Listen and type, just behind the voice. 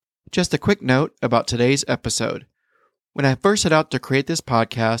Just a quick note about today's episode. When I first set out to create this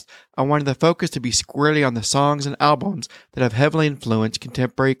podcast, I wanted the focus to be squarely on the songs and albums that have heavily influenced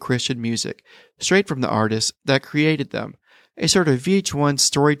contemporary Christian music, straight from the artists that created them. A sort of VH1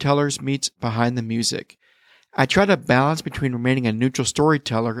 storytellers meets behind the music. I try to balance between remaining a neutral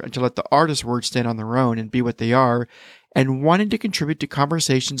storyteller and to let the artist's words stand on their own and be what they are, and wanting to contribute to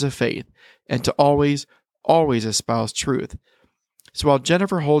conversations of faith, and to always espouse truth. So while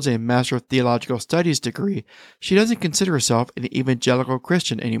Jennifer holds a Master of Theological Studies degree, she doesn't consider herself an evangelical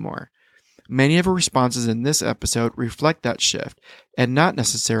Christian anymore. Many of her responses in this episode reflect that shift, and not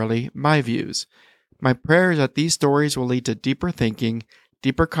necessarily my views. My prayer is that these stories will lead to deeper thinking,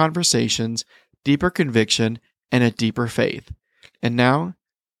 deeper conversations, deeper conviction, and a deeper faith. And now,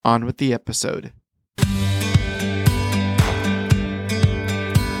 on with the episode.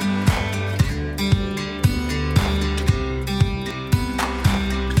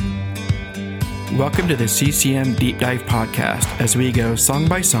 Welcome to the CCM Deep Dive Podcast as we go song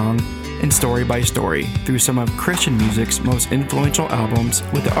by song and story by story through some of Christian music's most influential albums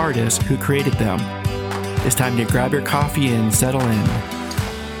with the artists who created them. It's time to grab your coffee and settle in.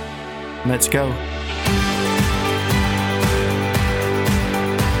 Let's go.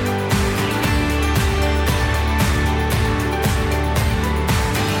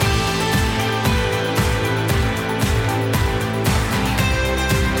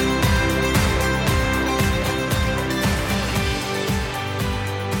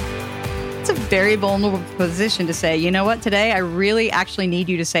 Very vulnerable position to say, you know what, today I really actually need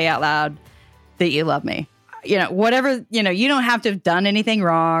you to say out loud that you love me. Whatever, you don't have to have done anything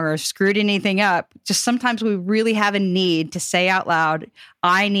wrong or screwed anything up. Just sometimes we really have a need to say out loud,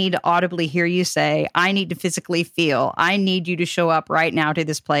 I need to audibly hear you say, I need to physically feel, I need you to show up right now to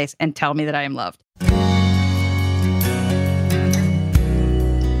this place and tell me that I am loved.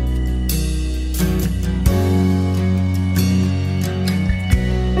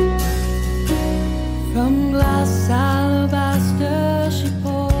 From glass alabaster, she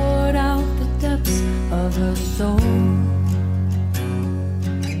poured out the depths of her soul.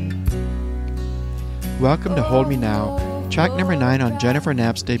 Welcome to Hold Me Now, track number 9 on Jennifer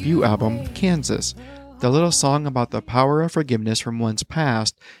Knapp's debut album, Kansas, the little song about the power of forgiveness from one's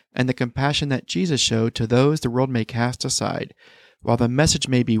past and the compassion that Jesus showed to those the world may cast aside. While the message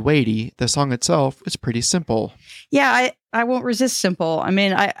may be weighty, the song itself is pretty simple. Yeah, I won't resist simple.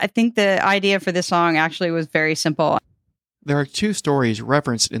 I think the idea for this song actually was very simple. There are two stories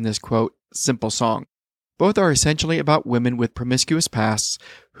referenced in this, quote, simple song. Both are essentially about women with promiscuous pasts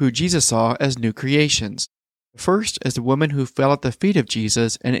who Jesus saw as new creations. First is the woman who fell at the feet of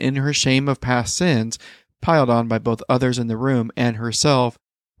Jesus and in her shame of past sins, piled on by both others in the room and herself,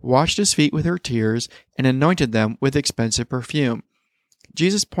 washed his feet with her tears and anointed them with expensive perfume.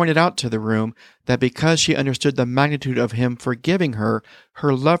 Jesus pointed out to the room that because she understood the magnitude of him forgiving her,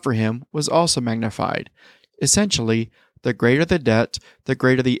 her love for him was also magnified. Essentially, the greater the debt, the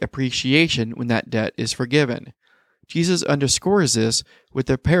greater the appreciation when that debt is forgiven. Jesus underscores this with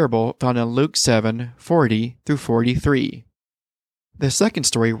the parable found in Luke 7:40 through 43. The second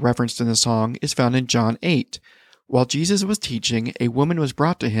story referenced in the song is found in John 8. While Jesus was teaching, a woman was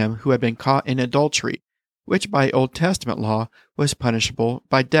brought to him who had been caught in adultery, which by Old Testament law was punishable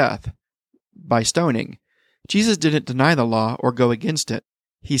by death, by stoning. Jesus didn't deny the law or go against it.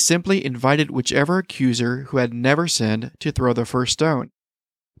 He simply invited whichever accuser who had never sinned to throw the first stone.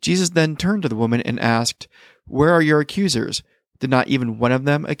 Jesus then turned to the woman and asked, "Where are your accusers? Did not even one of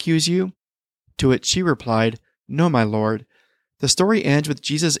them accuse you?" To which she replied, "No, my Lord." The story ends with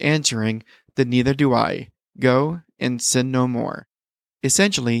Jesus answering, "Then neither do I. Go and sin no more."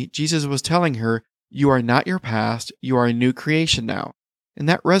 Essentially, Jesus was telling her, you are not your past, you are a new creation now. And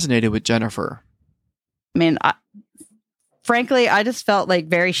that resonated with Jennifer. Frankly, I just felt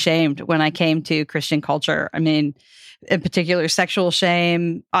very shamed when I came to Christian culture. In particular, sexual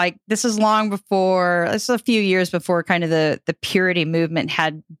shame. This is a few years before kind of the purity movement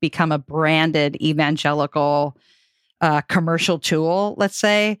had become a branded evangelical commercial tool, let's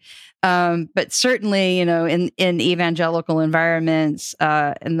say. But certainly, in evangelical environments,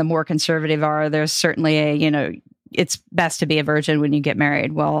 and the more conservative there's certainly it's best to be a virgin when you get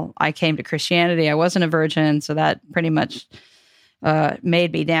married. Well, I came to Christianity. I wasn't a virgin, so that pretty much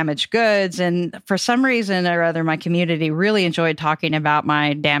made me damaged goods. And for some reason or other, my community really enjoyed talking about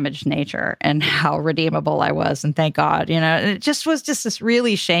my damaged nature and how redeemable I was. And thank God, it just was this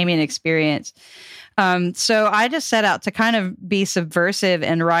really shaming experience. So I just set out to kind of be subversive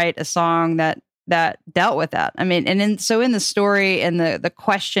and write a song that dealt with that. In the story and the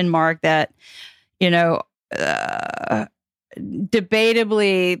question mark that,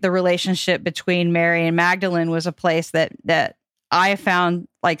 debatably the relationship between Mary and Magdalene was a place that I found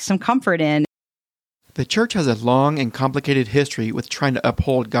like some comfort in. The church has a long and complicated history with trying to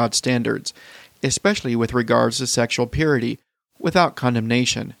uphold God's standards, especially with regards to sexual purity, without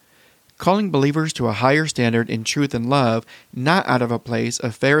condemnation. Calling believers to a higher standard in truth and love, not out of a place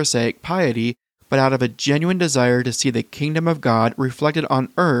of Pharisaic piety, but out of a genuine desire to see the kingdom of God reflected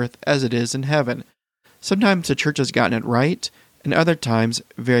on earth as it is in heaven. Sometimes the church has gotten it right, and other times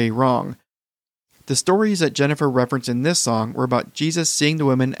very wrong. The stories that Jennifer referenced in this song were about Jesus seeing the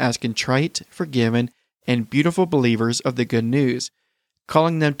women as contrite, forgiven, and beautiful believers of the good news,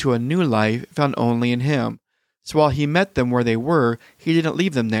 calling them to a new life found only in Him. So while He met them where they were, He didn't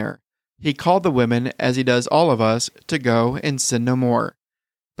leave them there. He called the women, as He does all of us, to go and sin no more.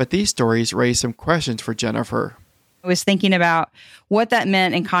 But these stories raise some questions for Jennifer. I was thinking about what that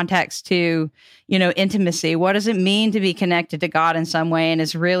meant in context to, intimacy. What does it mean to be connected to God in some way? And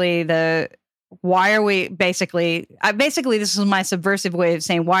is really why are we basically, this is my subversive way of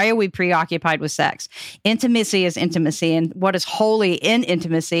saying, why are we preoccupied with sex? Intimacy is intimacy, and what is holy in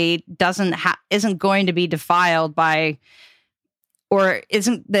intimacy isn't going to be defiled by, or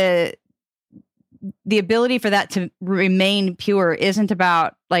isn't the ability for that to remain pure isn't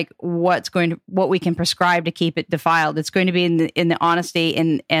about like what we can prescribe to keep it defiled. It's going to be in the honesty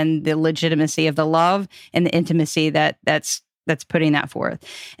and the legitimacy of the love and the intimacy that's putting that forth.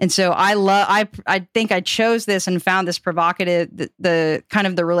 And so I think I chose this and found this provocative, the kind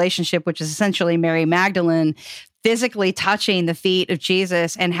of the relationship, which is essentially Mary Magdalene physically touching the feet of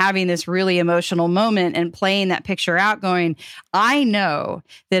Jesus and having this really emotional moment and playing that picture out going, I know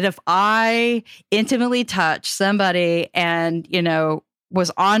that if I intimately touch somebody and, was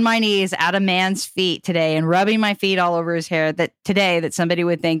on my knees at a man's feet today and rubbing my feet all over his hair, that somebody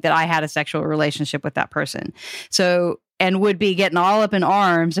would think that I had a sexual relationship with that person. So, and would be getting all up in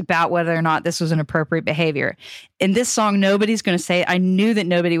arms about whether or not this was an appropriate behavior. In this song, nobody's going to say, I knew that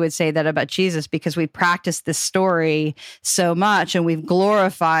nobody would say that about Jesus because we practiced this story so much and we've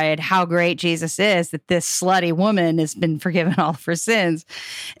glorified how great Jesus is, that this slutty woman has been forgiven all of her sins.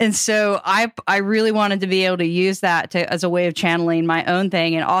 And so I really wanted to be able to use that as a way of channeling my own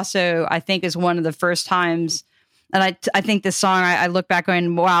thing. And also, I think is one of the first times. And I think this song, I look back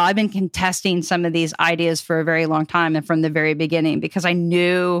going, wow, I've been contesting some of these ideas for a very long time and from the very beginning because I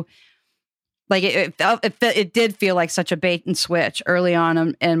knew, like, it did feel like such a bait and switch early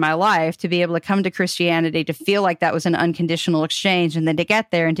on in my life to be able to come to Christianity, to feel like that was an unconditional exchange, and then to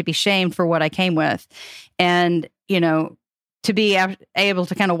get there and to be shamed for what I came with. And, to be able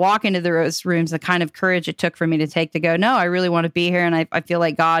to kind of walk into those rooms, the kind of courage it took for me to take to go, no, I really want to be here. And I feel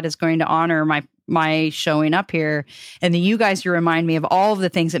like God is going to honor my showing up here. And then you guys, you remind me of all of the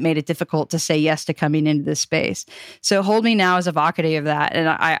things that made it difficult to say yes to coming into this space. So Hold Me Now is evocative of that. And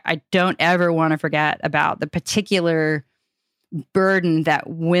I don't ever want to forget about the particular burden that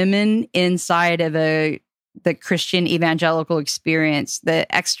women inside of the Christian evangelical experience,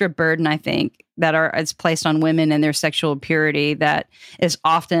 the extra burden, I think, is placed on women and their sexual purity that is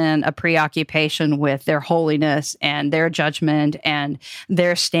often a preoccupation with their holiness and their judgment and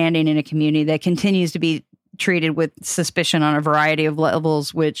their standing in a community that continues to be treated with suspicion on a variety of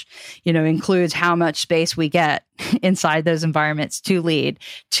levels, which, includes how much space we get inside those environments to lead,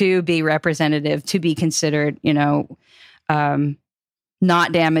 to be representative, to be considered,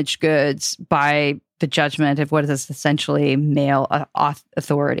 not damaged goods by the judgment of what is essentially male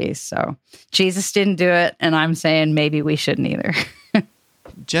authorities. So Jesus didn't do it, and I'm saying maybe we shouldn't either.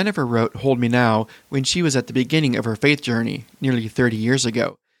 Jennifer wrote Hold Me Now when she was at the beginning of her faith journey, nearly 30 years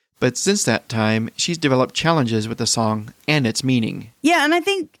ago. But since that time, she's developed challenges with the song and its meaning. Yeah, and I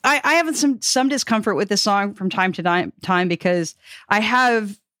think I have some discomfort with this song from time to time because I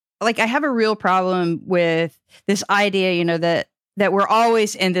have a real problem with this idea, that we're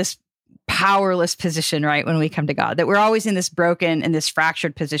always in this powerless position, right, when we come to God, that we're always in this broken and this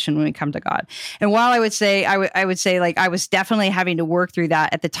fractured position when we come to God. And while I would say like I was definitely having to work through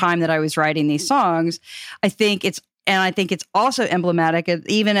that at the time that I was writing these songs, I think it's also emblematic of,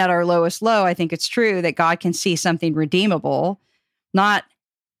 even at our lowest low, I think it's true that God can see something redeemable, not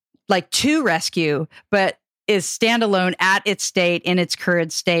like to rescue, but is standalone at its state, in its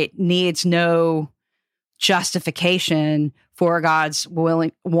current state, needs no justification for God's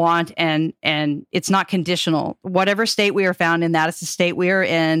want, and it's not conditional. Whatever state we are found in, that is the state we are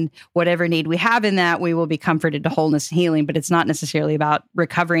in. Whatever need we have in that, we will be comforted to wholeness and healing, but it's not necessarily about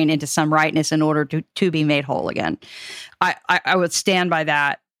recovering into some rightness in order to be made whole again. I would stand by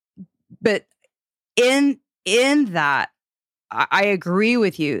that. But in that, I agree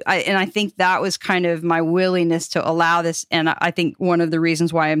with you. And I think that was kind of my willingness to allow this. And I think one of the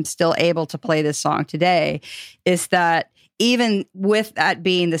reasons why I'm still able to play this song today is that even with that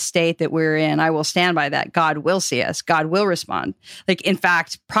being the state that we're in, I will stand by that. God will see us. God will respond. Like, in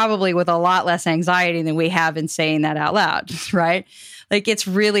fact, probably with a lot less anxiety than we have in saying that out loud, right? Like, it's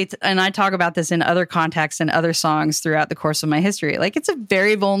really, and I talk about this in other contexts and other songs throughout the course of my history. Like, it's a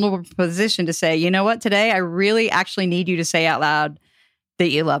very vulnerable position to say, you know what, today I really actually need you to say out loud that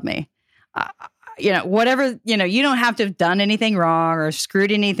you love me. Whatever, you don't have to have done anything wrong or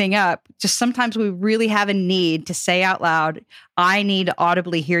screwed anything up. Just sometimes we really have a need to say out loud, I need to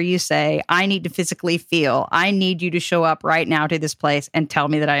audibly hear you say, I need to physically feel, I need you to show up right now to this place and tell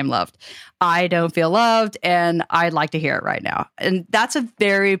me that I am loved. I don't feel loved and I'd like to hear it right now. And that's a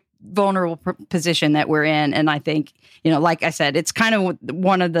very vulnerable position that we're in. And I think, like I said, it's kind of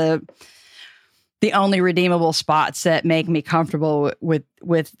one of the only redeemable spots that make me comfortable with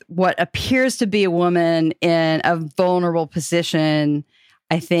what appears to be a woman in a vulnerable position,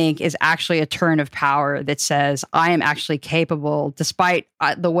 I think is actually a turn of power that says, I am actually capable, despite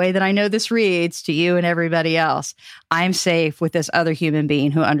the way that I know this reads to you and everybody else, I'm safe with this other human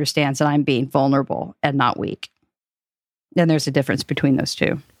being who understands that I'm being vulnerable and not weak. And there's a difference between those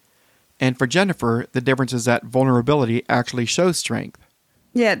two. And for Jennifer, the difference is that vulnerability actually shows strength.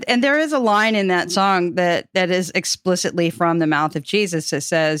 Yeah, and there is a line in that song that is explicitly from the mouth of Jesus that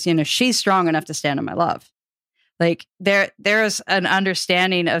says, she's strong enough to stand on my love. Like, there's an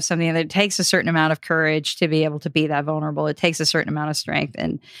understanding of something that it takes a certain amount of courage to be able to be that vulnerable. It takes a certain amount of strength.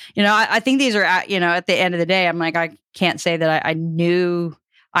 And, I think these are, at the end of the day, I'm like, I can't say that I knew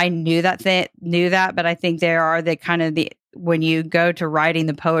that, but I think there are when you go to writing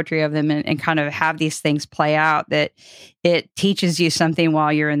the poetry of them and kind of have these things play out, that it teaches you something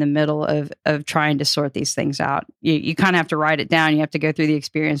while you're in the middle of trying to sort these things out. You kind of have to write it down. You have to go through the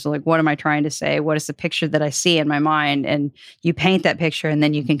experience of like, what am I trying to say? What is the picture that I see in my mind? And you paint that picture, and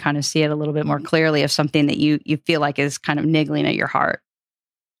then you can kind of see it a little bit more clearly of something that you feel like is kind of niggling at your heart.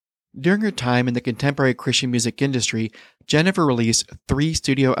 During her time in the contemporary Christian music industry, Jennifer released 3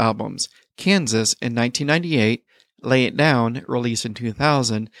 studio albums: Kansas in 1998, Lay It Down, released in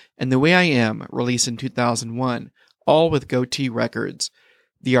 2000, and The Way I Am, released in 2001, all with Goatee Records.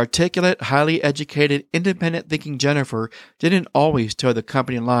 The articulate, highly educated, independent-thinking Jennifer didn't always toe the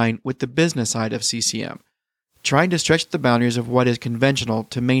company line with the business side of CCM. Trying to stretch the boundaries of what is conventional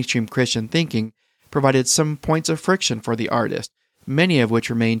to mainstream Christian thinking provided some points of friction for the artist, many of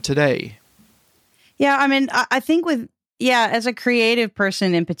which remain today. Yeah, I mean, I think as a creative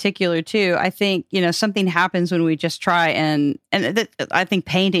person in particular too, I think, something happens when we just try and I think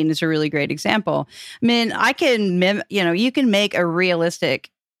painting is a really great example. I mean, you can make a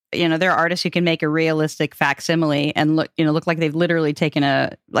realistic, there are artists who can make a realistic facsimile and look like they've literally taken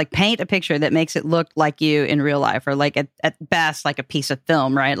paint a picture that makes it look like you in real life, or like at best, like a piece of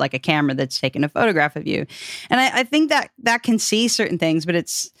film, right? Like a camera that's taken a photograph of you. And I think that can see certain things, but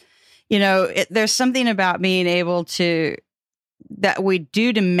it's, there's something about being able to, that we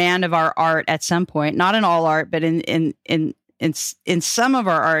do demand of our art at some point, not in all art, but in some of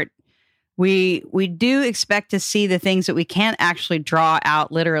our art, we do expect to see the things that we can't actually draw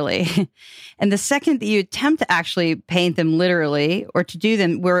out literally. And the second that you attempt to actually paint them literally or to do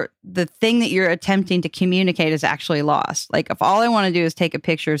them where the thing that you're attempting to communicate is actually lost. Like, if all I want to do is take a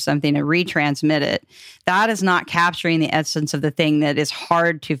picture of something and retransmit it, that is not capturing the essence of the thing that is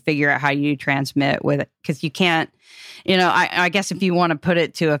hard to figure out how you transmit with it. Because you can't, I guess if you want to put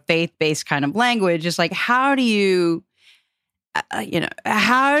it to a faith-based kind of language, it's like, how do you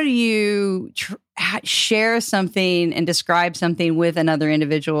share something and describe something with another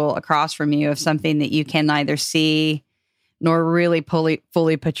individual across from you of something that you can neither see nor really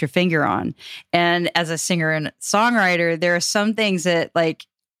fully put your finger on? And as a singer and songwriter, there are some things that like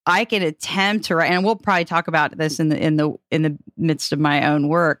I can attempt to write, and we'll probably talk about this in the midst of my own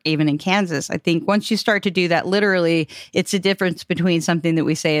work, even in Kansas. I think once you start to do that literally, it's a difference between something that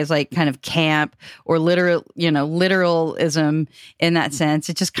we say is like kind of camp or literalism in that sense.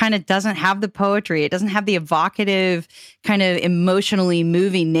 It just kind of doesn't have the poetry. It doesn't have the evocative, kind of emotionally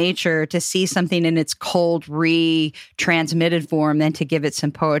moving nature to see something in its cold, retransmitted form than to give it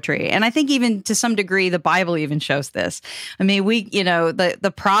some poetry. And I think even to some degree, the Bible even shows this. I mean,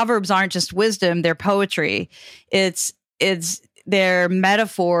 the Proverbs aren't just wisdom, they're poetry. It's they're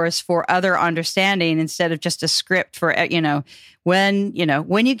metaphors for other understanding instead of just a script for, when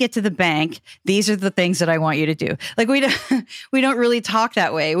you get to the bank, these are the things that I want you to do. Like we don't really talk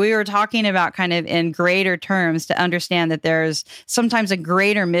that way. We were talking about kind of in greater terms to understand that there's sometimes a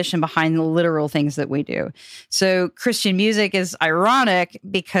greater mission behind the literal things that we do. So Christian music is ironic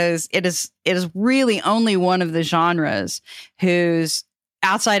because it is really only one of the genres whose,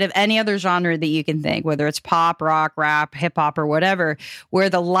 outside of any other genre that you can think, whether it's pop, rock, rap, hip hop, or whatever,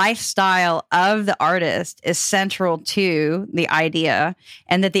 where the lifestyle of the artist is central to the idea,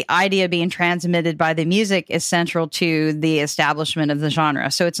 and that the idea being transmitted by the music is central to the establishment of the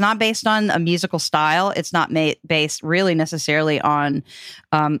genre. So it's not based on a musical style. It's not based really necessarily on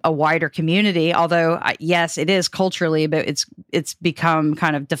a wider community, although yes, it is culturally, but it's become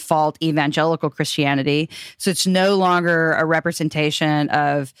kind of default evangelical Christianity. So it's no longer a representation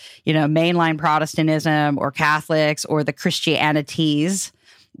of, mainline Protestantism or Catholics or the Christianities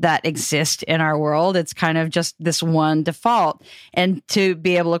that exist in our world. It's kind of just this one default. And to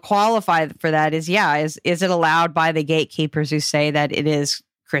be able to qualify for that is it allowed by the gatekeepers who say that it is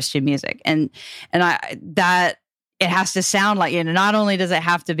Christian music? It has to sound like, not only does it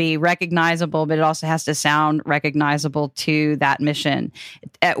have to be recognizable, but it also has to sound recognizable to that mission.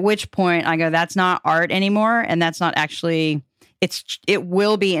 At which point I go, that's not art anymore. And that's not actually, it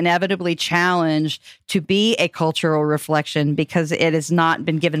will be inevitably challenged to be a cultural reflection because it has not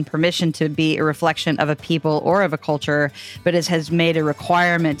been given permission to be a reflection of a people or of a culture, but it has made a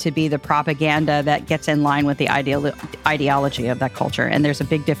requirement to be the propaganda that gets in line with the ideology of that culture. And there's a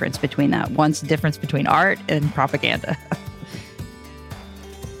big difference between that. One's the difference between art and propaganda.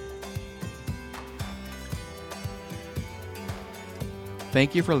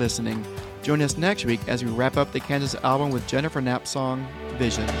 Thank you for listening. Join us next week as we wrap up the Kansas album with Jennifer Knapp's song,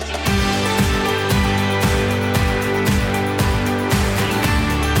 Visions.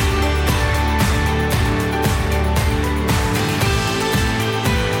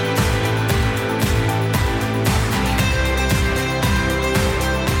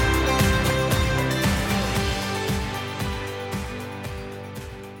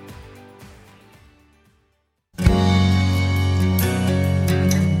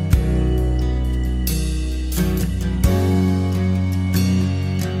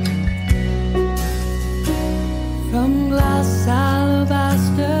 From glass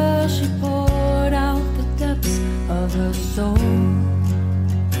alabaster, she poured out the depths of her soul.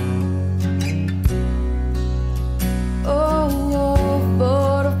 Oh,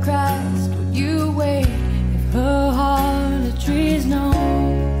 Lord of Christ, would you wait if her harlotry's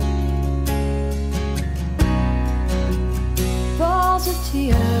known? Falls a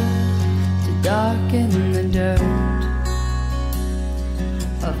tear to darken the dirt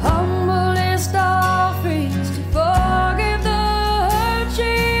of humblest offerings to forgive the hurt. She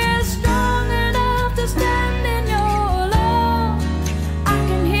is strong enough to stand in your love. I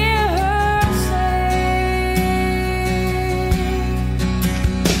can hear her say,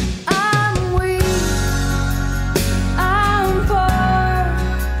 I'm weak, I'm poor,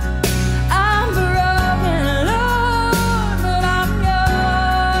 I'm broken, Lord, but I'm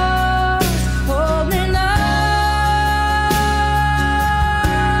yours. Hold me now.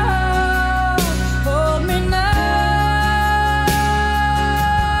 Hold me now.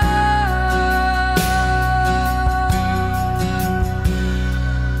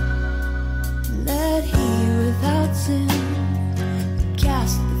 Let he without sin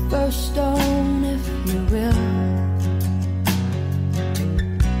cast the first stone, if you will,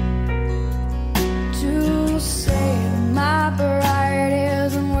 to say my bride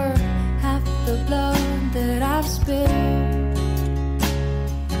isn't worth half the blood that I've spilled.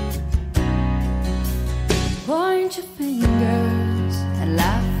 Point your fingers and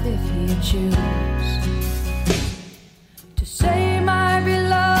laugh if you choose.